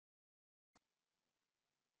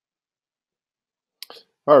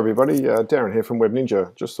Hi everybody, Darren here from Web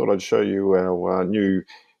Ninja. Just thought I'd show you our new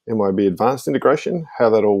MYOB Advanced integration,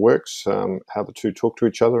 how that all works, how the two talk to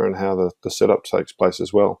each other, and how the setup takes place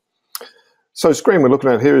as well. So the screen we're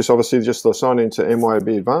looking at here is obviously just the sign into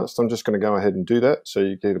MYOB Advanced. I'm just going to go ahead and do that so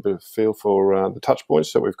you get a bit of a feel for the touch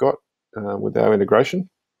points that we've got with our integration.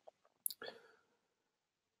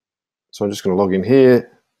 So I'm just going to log in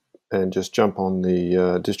here and just jump on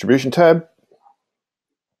the distribution tab.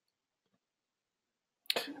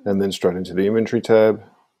 And then straight into the inventory tab.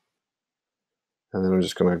 And then I'm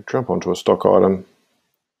just going to jump onto a stock item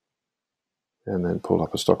and then pull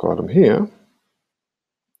up a stock item here.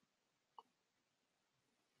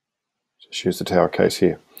 Just use the tower case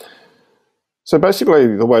here. So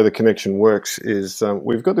basically the way the connection works is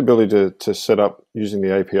we've got the ability to set up using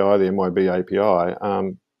the API, the MYOB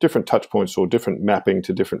API, different touch points or different mapping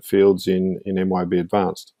to different fields in MYOB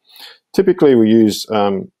Advanced. Typically we use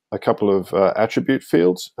a couple of attribute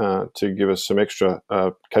fields to give us some extra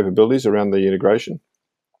capabilities around the integration.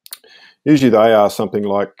 Usually they are something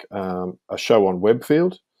like a show on web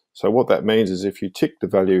field. So what that means is if you tick the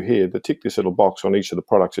value here, tick this little box on each of the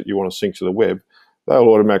products that you want to sync to the web, they'll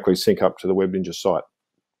automatically sync up to the Web Ninja site.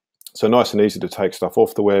 So nice and easy to take stuff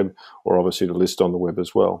off the web or obviously to list on the web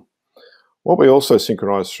as well. What we also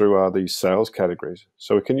synchronize through are these sales categories.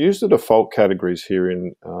 So we can use the default categories here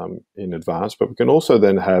in Advanced, but we can also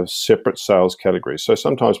then have separate sales categories. So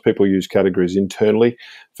sometimes people use categories internally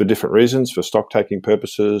for different reasons, for stock taking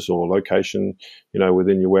purposes or location,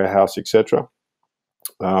 within your warehouse, etc.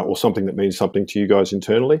 Or something that means something to you guys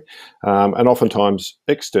internally. And oftentimes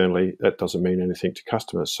externally, that doesn't mean anything to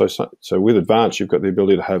customers. So with Advanced, you've got the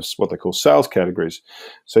ability to have what they call sales categories.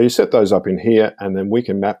 So you set those up in here, and then we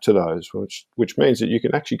can map to those, which means that you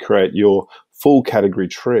can actually create your full category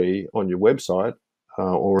tree on your website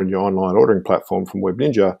or in your online ordering platform from Web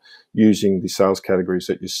Ninja using the sales categories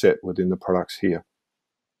that you set within the products here.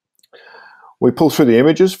 We pull through the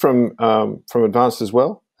images from Advanced as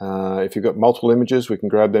well. If you've got multiple images, we can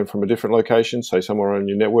grab them from a different location, say somewhere on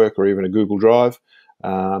your network or even a Google Drive.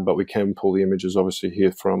 But we can pull the images obviously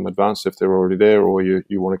here from Advanced if they're already there or you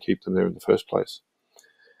want to keep them there in the first place.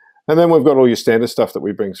 And then we've got all your standard stuff that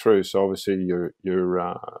we bring through. So obviously your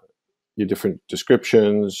different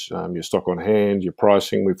descriptions, your stock on hand, your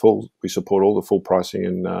pricing. We support all the full pricing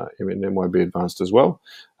in MYOB Advanced as well.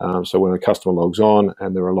 So when a customer logs on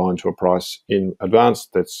and they're aligned to a price in Advanced,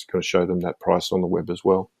 that's going to show them that price on the web as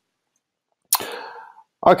well.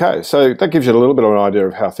 Okay, so that gives you a little bit of an idea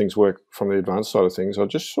of how things work from the Advanced side of things. I'll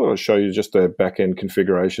just sort of show you just the back-end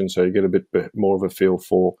configuration so you get a bit more of a feel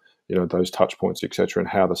for those touch points, etc.,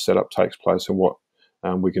 and how the setup takes place and what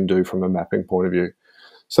we can do from a mapping point of view.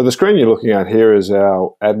 So the screen you're looking at here is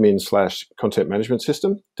our admin/content management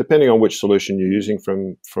system. Depending on which solution you're using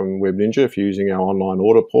from Web Ninja, if you're using our online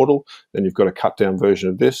order portal, then you've got a cut down version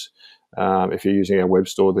of this. If you're using our web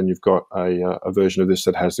store, then you've got a version of this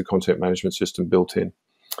that has the content management system built in.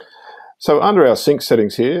 So under our sync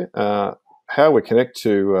settings here, how we connect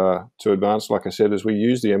to Advanced, like I said, is we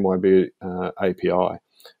use the MYOB API.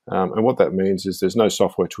 And what that means is there's no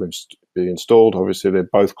software to be installed. Obviously, they're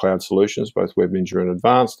both cloud solutions, both Web Ninja and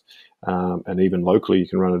Advanced. And even locally, you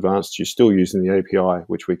can run Advanced. You're still using the API,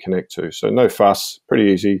 which we connect to. So no fuss,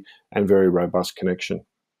 pretty easy, and very robust connection.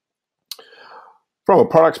 From a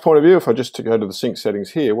products point of view, if I just go to the sync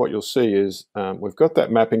settings here, what you'll see is we've got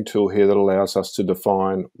that mapping tool here that allows us to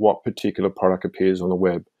define what particular product appears on the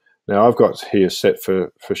web. Now, I've got here set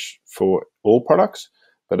for all products.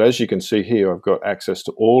 But as you can see here, I've got access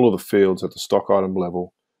to all of the fields at the stock item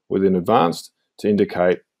level within Advanced to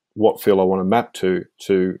indicate what field I want to map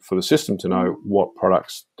for the system to know what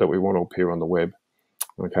products that we want to appear on the web.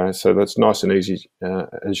 Okay, so that's nice and easy.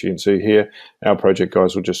 As you can see here, our project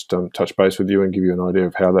guys will just touch base with you and give you an idea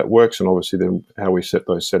of how that works and obviously then how we set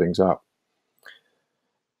those settings up.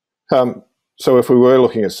 So if we were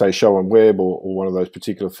looking at, say, show on web or one of those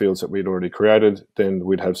particular fields that we'd already created, then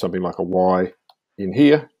we'd have something like a Y in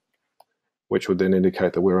here, which would then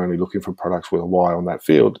indicate that we're only looking for products with a Y on that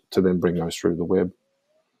field to then bring those through the web.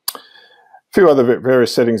 A few other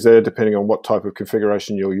various settings there depending on what type of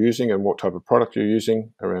configuration you're using and what type of product you're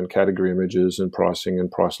using around category images and pricing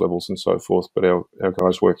and price levels and so forth, but our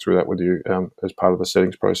guys work through that with you as part of the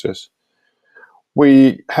settings process.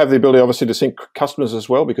 We have the ability, obviously, to sync customers as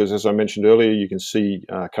well, because as I mentioned earlier, you can see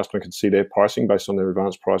customer can see their pricing based on their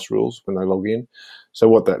Advanced price rules when they log in. So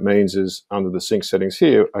what that means is under the sync settings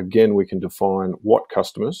here, again, we can define what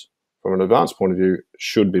customers, from an Advanced point of view,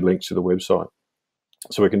 should be linked to the website.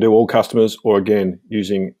 So we can do all customers, or again,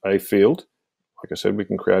 using a field. Like I said, we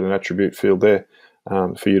can create an attribute field there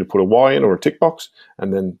for you to put a Y in or a tick box,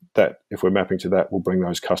 and then that, if we're mapping to that, will bring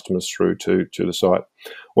those customers through to the site.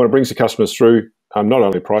 When it brings the customers through, not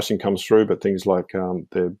only pricing comes through, but things like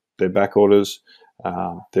their back orders,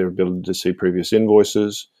 their ability to see previous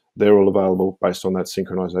invoices, they're all available based on that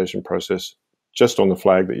synchronization process, just on the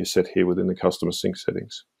flag that you set here within the customer sync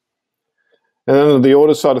settings. And then on the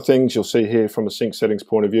order side of things, you'll see here from a sync settings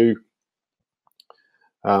point of view,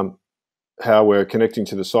 how we're connecting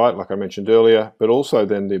to the site, like I mentioned earlier, but also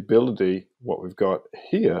then the ability, what we've got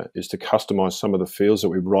here is to customize some of the fields that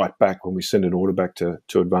we write back when we send an order back to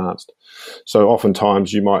Advanced. So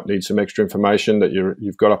oftentimes you might need some extra information that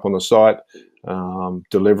you've got up on the site,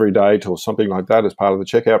 delivery date or something like that as part of the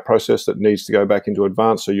checkout process that needs to go back into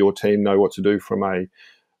Advanced, so your team know what to do from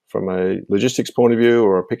a logistics point of view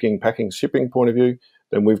or a picking, packing, shipping point of view.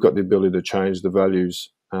 Then we've got the ability to change the values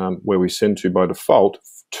where we send to by default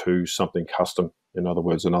to something custom, in other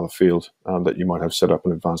words, another field that you might have set up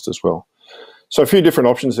in Advanced as well. So a few different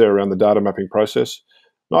options there around the data mapping process.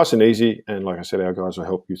 Nice and easy, and like I said, our guys will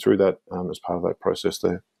help you through that as part of that process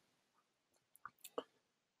there.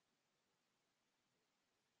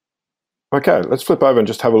 Okay, let's flip over and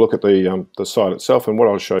just have a look at the site itself, and what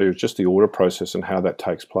I'll show you is just the order process and how that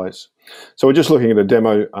takes place. So we're just looking at a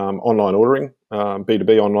demo online ordering,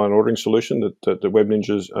 B2B online ordering solution that Web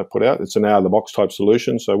Ninja's put out. It's an out-of-the-box type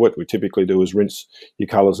solution, so what we typically do is rinse your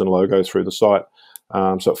colors and logo through the site,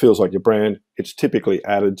 so it feels like your brand. It's typically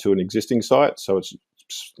added to an existing site, so it's,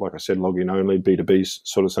 like I said, login only, B2B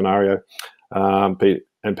sort of scenario.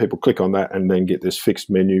 And people click on that and then get this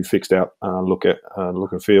fixed menu, fixed out look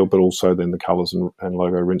and feel, but also then the colors and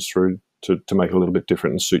logo rinse through to make it a little bit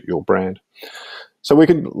different and suit your brand. So we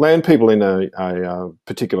can land people in a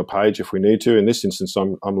particular page if we need to. In this instance,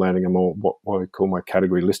 I'm landing a more what we call my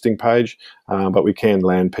category listing page, but we can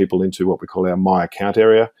land people into what we call our My Account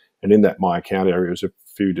area. And in that My Account area, there's a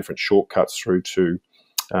few different shortcuts through to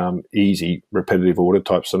easy repetitive order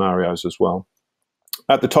type scenarios as well.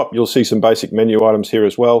 At the top, you'll see some basic menu items here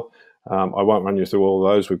as well. I won't run you through all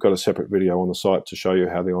of those. We've got a separate video on the site to show you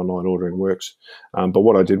how the online ordering works. But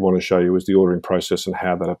what I did want to show you is the ordering process and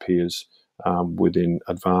how that appears within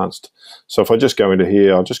Advanced. So if I just go into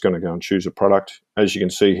here, I'm just going to go and choose a product. As you can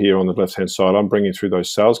see here on the left-hand side, I'm bringing through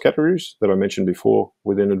those sales categories that I mentioned before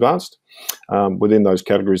within Advanced. Within those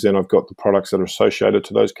categories, then I've got the products that are associated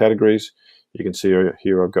to those categories. You can see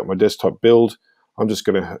here I've got my desktop build. I'm just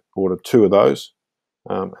going to order 2 of those.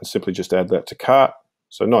 And simply just add that to cart.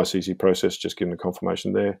 So nice, easy process, just giving the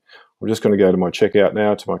confirmation there. I'm just going to go to my checkout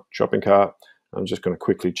now, to my shopping cart. I'm just going to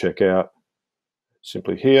quickly check out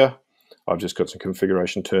simply here. I've just got some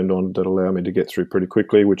configuration turned on that allow me to get through pretty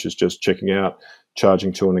quickly, which is just checking out,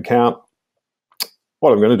 charging to an account.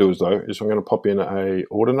 What I'm going to do is I'm going to pop in a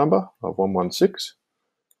order number of 116.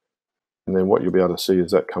 And then what you'll be able to see is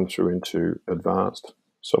that come through into Advanced.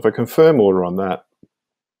 So if I confirm order on that,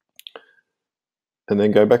 and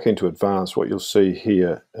then go back into Advanced, what you'll see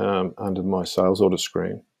here under my sales order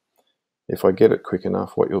screen, if I get it quick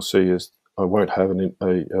enough, what you'll see is I won't have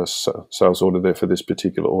a sales order there for this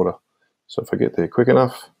particular order. So if I get there quick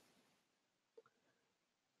enough,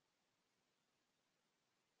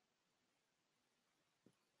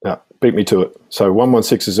 beat me to it. So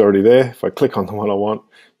 116 is already there. If I click on the one I want,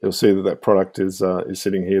 you'll see that that product is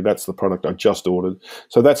sitting here. That's the product I just ordered.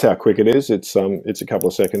 So that's how quick it is. It's a couple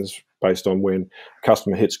of seconds based on when a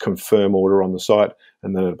customer hits confirm order on the site,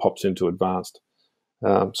 and then it pops into Advanced.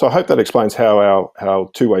 So I hope that explains how our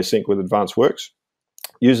two-way sync with Advanced works.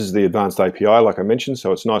 Uses the Advanced API, like I mentioned,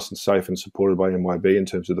 so it's nice and safe and supported by MYOB in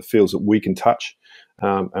terms of the fields that we can touch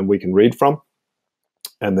and we can read from.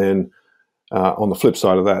 And then on the flip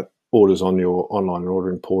side of that, orders on your online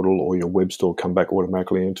ordering portal or your web store come back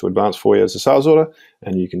automatically into Advanced for you as a sales order,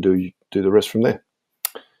 and you can do the rest from there.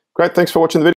 Great, thanks for watching the video.